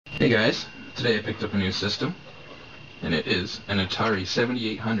Hey guys, today I picked up a new system, and it is an Atari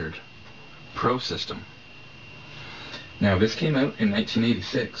 7800 ProSystem. Now this came out in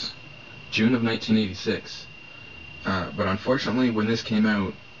 1986, June of 1986, but unfortunately when this came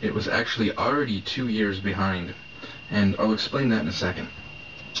out it was actually already 2 years behind, and I'll explain that in a second.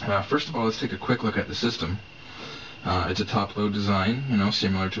 First of all, let's take a quick look at the system. It's a top-load design,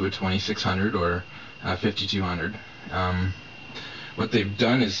 similar to a 2600 or 5200. What they've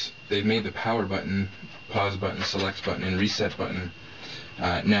done is they've made the power button, pause button, select button, and reset button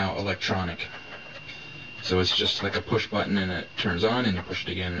now electronic. So it's just like a push button and it turns on, and you push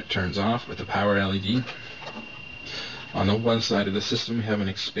it again and it turns off with the power LED. On the one side of the system we have an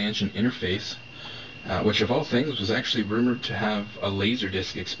expansion interface, which of all things was actually rumored to have a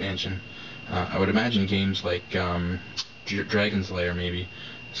Laserdisc expansion. I would imagine games like Dragon's Lair maybe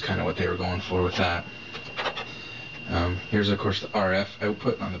is kind of what they were going for with that. Here's of course the RF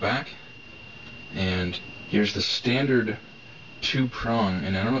output on the back, and here's the standard 2-prong,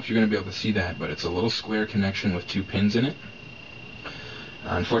 and I don't know if you're going to be able to see that, but it's a little square connection with 2 pins in it.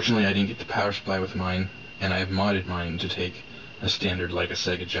 Unfortunately I didn't get the power supply with mine, and I have modded mine to take a standard like a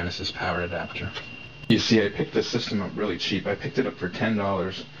Sega Genesis power adapter. You see, I picked this system up really cheap. I picked it up for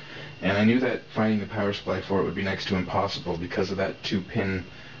 $10, and I knew that finding the power supply for it would be next to impossible because of that 2-pin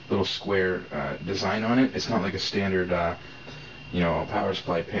little square design on it. It's not like a standard power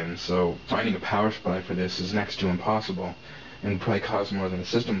supply pin, so finding a power supply for this is next to impossible and probably cost more than the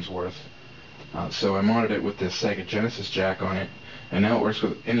system's worth. So I modded it with this Sega Genesis jack on it, and now it works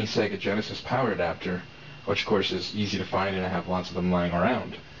with any Sega Genesis power adapter, which of course is easy to find, and I have lots of them lying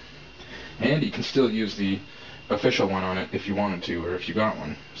around. And you can still use the official one on it if you wanted to, or if you got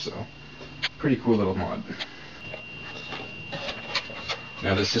one. So, pretty cool little mod.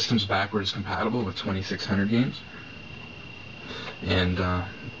 Now this system's backwards compatible with 2600 games, and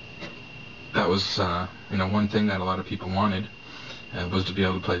that was one thing that a lot of people wanted, was to be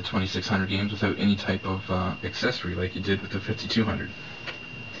able to play the 2600 games without any type of accessory like you did with the 5200.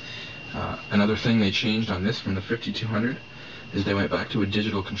 Another thing they changed on this from the 5200 is they went back to a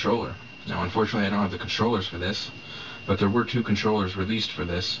digital controller. Now unfortunately I don't have the controllers for this, but there were 2 controllers released for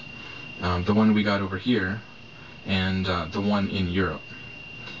this, the one we got over here and the one in Europe.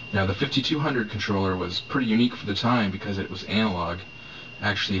 Now the 5200 controller was pretty unique for the time because it was analog.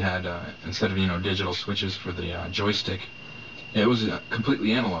 Actually had, instead of digital switches for the joystick, it was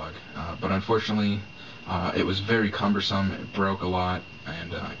completely analog, but unfortunately it was very cumbersome. It broke a lot,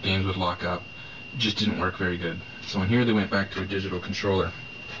 and games would lock up. It just didn't work very good. So in here they went back to a digital controller.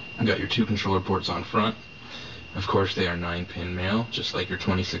 You got your 2 controller ports on front. Of course they are 9-pin male, just like your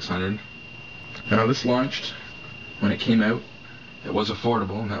 2600. Now this launched, when it came out, it was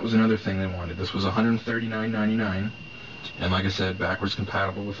affordable, and that was another thing they wanted. This was $139.99, and like I said, backwards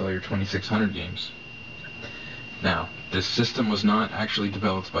compatible with all your 2600 games. Now, this system was not actually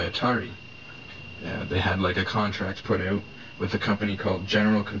developed by Atari. They had like a contract put out with a company called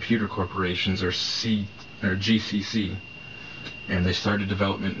General Computer Corporations, or GCC, and they started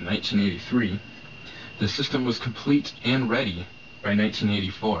development in 1983. The system was complete and ready by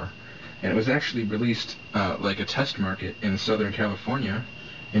 1984, and it was actually released like a test market in Southern California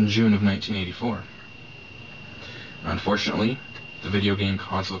in June of 1984. Unfortunately, the video game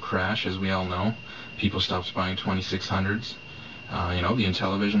console crash, as we all know. People stopped buying 2600s. The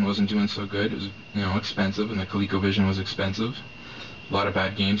Intellivision wasn't doing so good. It was, expensive, and the ColecoVision was expensive. A lot of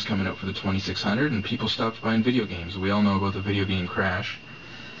bad games coming out for the 2600, and people stopped buying video games. We all know about the video game crash.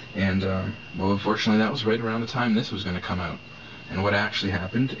 And, well, unfortunately, that was right around the time this was going to come out. And what actually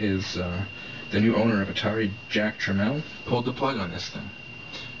happened is the new owner of Atari, Jack Tramiel, pulled the plug on this thing.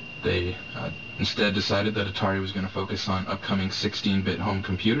 They instead decided that Atari was going to focus on upcoming 16-bit home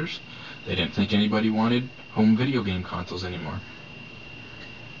computers. They didn't think anybody wanted home video game consoles anymore.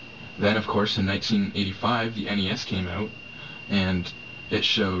 Then, of course, in 1985, the NES came out, and it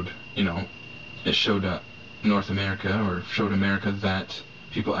showed, North America, or showed America, that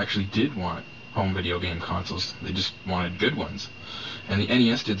people actually did want home video game consoles. They just wanted good ones. And the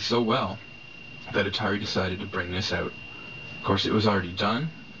NES did so well that Atari decided to bring this out. Of course, it was already done,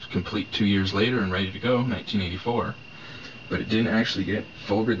 complete 2 years later and ready to go, 1984, but it didn't actually get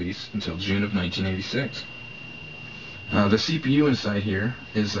full release until June of 1986. The CPU inside here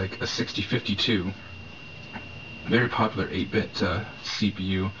is like a 6052, very popular 8-bit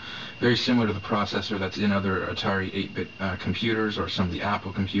CPU, very similar to the processor that's in other Atari 8-bit computers or some of the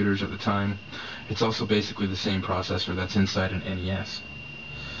Apple computers at the time. It's also basically the same processor that's inside an NES.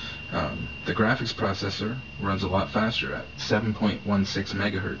 The graphics processor runs a lot faster at 7.16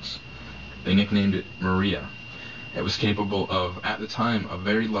 megahertz. They nicknamed it Maria. It was capable of, at the time, a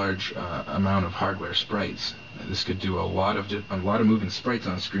very large amount of hardware sprites. This could do a lot of moving sprites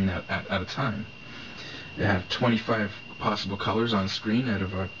on screen at a time. It had 25 possible colors on screen out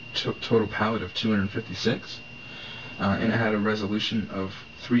of a total palette of 256, and it had a resolution of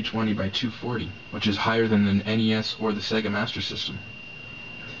 320 by 240, which is higher than the NES or the Sega Master System.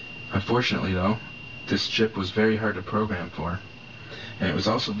 Unfortunately, though, this chip was very hard to program for, and it was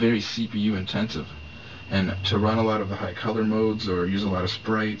also very CPU intensive. And to run a lot of the high color modes, or use a lot of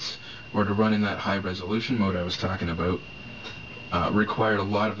sprites, or to run in that high resolution mode I was talking about, required a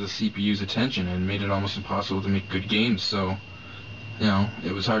lot of the CPU's attention and made it almost impossible to make good games. So, you know,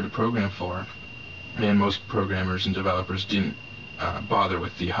 it was hard to program for, and most programmers and developers didn't bother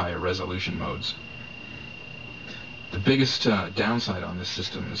with the higher resolution modes. The biggest downside on this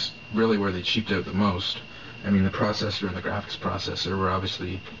system is really where they cheaped out the most. I mean, the processor and the graphics processor were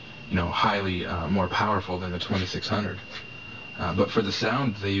obviously, you know, highly more powerful than the 2600. But for the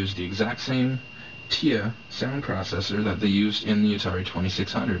sound, they used the exact same TIA sound processor that they used in the Atari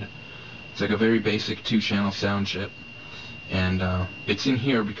 2600. It's like a very basic 2-channel sound chip, and it's in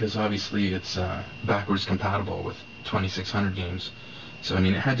here because obviously it's backwards compatible with 2600 games. So I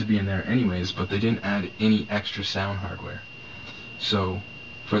mean, it had to be in there anyways, but they didn't add any extra sound hardware. So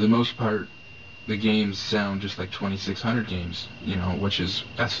for the most part, the games sound just like 2600 games, you know,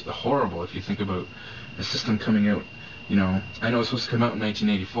 that's horrible if you think about a system coming out, you know, I know it's supposed to come out in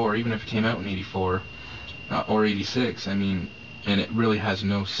 1984, even if it came out in 84 or 86, I mean, and it really has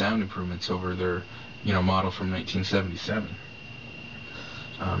no sound improvements over their, you know, model from 1977.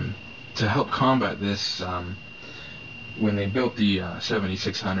 To help combat this, when they built the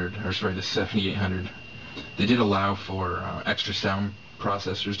 7800, they did allow for extra sound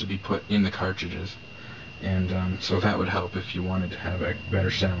processors to be put in the cartridges, and so that would help if you wanted to have a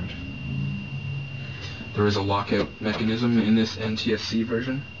better sound. There is a lockout mechanism in this NTSC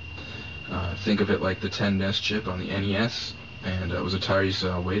version. Think of it like the 10NES chip on the NES, and it was Atari's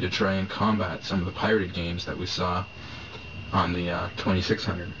way to try and combat some of the pirated games that we saw on the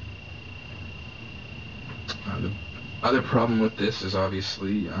 2600. The other problem with this is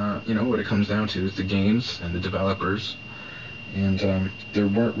obviously, you know, what it comes down to is the games and the developers. And there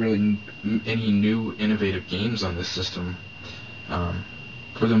weren't really any new innovative games on this system.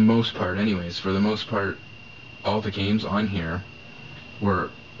 For the most part anyways, for the most part, all the games on here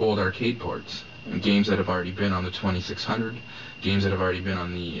were old arcade ports. And games that have already been on the 2600, games that have already been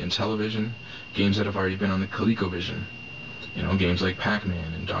on the Intellivision, games that have already been on the ColecoVision. You know, games like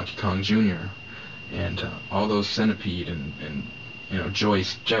Pac-Man and Donkey Kong Jr. and all those Centipede and you know,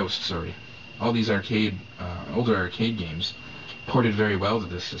 Joust, all these older arcade games ported very well to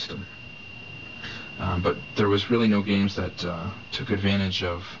this system. But there was really no games that took advantage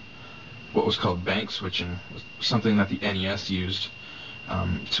of what was called bank switching, something that the NES used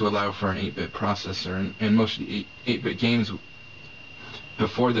to allow for an 8-bit processor. And most of the 8-bit games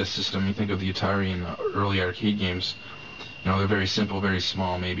before this system, you think of the Atari and the early arcade games, you know, they're very simple, very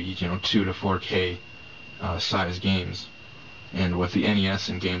small, maybe, you know, 2 to 4K size games. And with the NES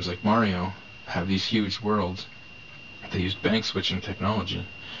and games like Mario have these huge worlds, they used bank switching technology.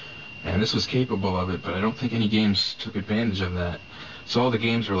 And this was capable of it, but I don't think any games took advantage of that. So all the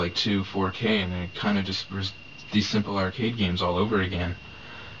games were like 2, 4K, and they kind of just were these simple arcade games all over again.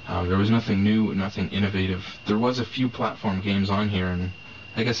 There was nothing new, nothing innovative. There was a few platform games on here, and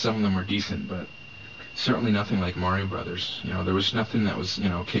I guess some of them were decent, but certainly nothing like Mario Brothers. You know, there was nothing that was, you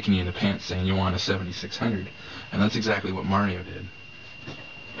know, kicking you in the pants saying you want a 7600, and that's exactly what Mario did.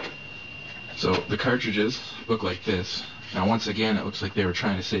 So the cartridges look like this. Now once again, it looks like they were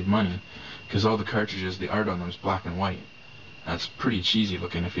trying to save money, because all the cartridges, the art on them is black and white. That's pretty cheesy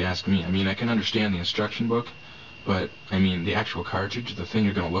looking if you ask me. I mean, I can understand the instruction book, but I mean, the actual cartridge, the thing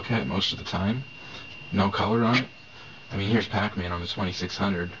you're going to look at most of the time, no color on it. I mean, here's Pac-Man on the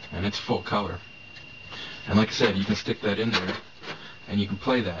 2600, and it's full color. And like I said, you can stick that in there, and you can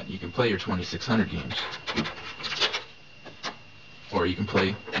play that. You can play your 2600 games. Or you can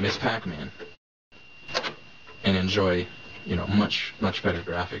play Miss Pac-Man and enjoy, you know, much better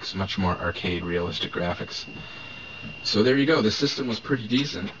graphics, much more arcade realistic graphics. So there you go. The system was pretty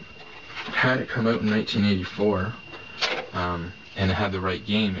decent. Had it come out in 1984, and it had the right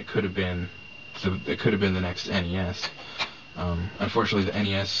game, it could have been the next NES. Unfortunately, the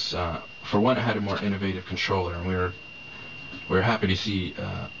NES, for one, it had a more innovative controller, and we were happy to see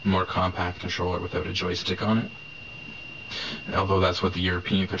a more compact controller without a joystick on it. And although that's what the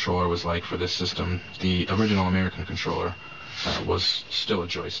European controller was like for this system, the original American controller was still a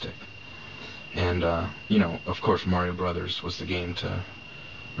joystick. And you know, of course, Mario Brothers was the game to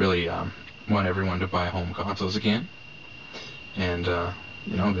really want everyone to buy home consoles again. And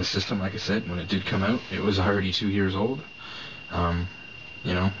you know, this system, like I said, when it did come out, it was already 2 years old.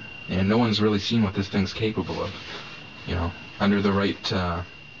 You know, and no one's really seen what this thing's capable of. You know, under the right,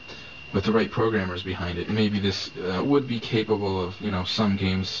 with the right programmers behind it, maybe this would be capable of, you know, some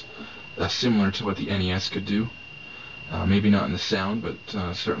games similar to what the NES could do. Maybe not in the sound, but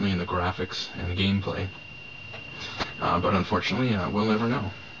certainly in the graphics and the gameplay. But unfortunately, we'll never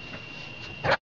know.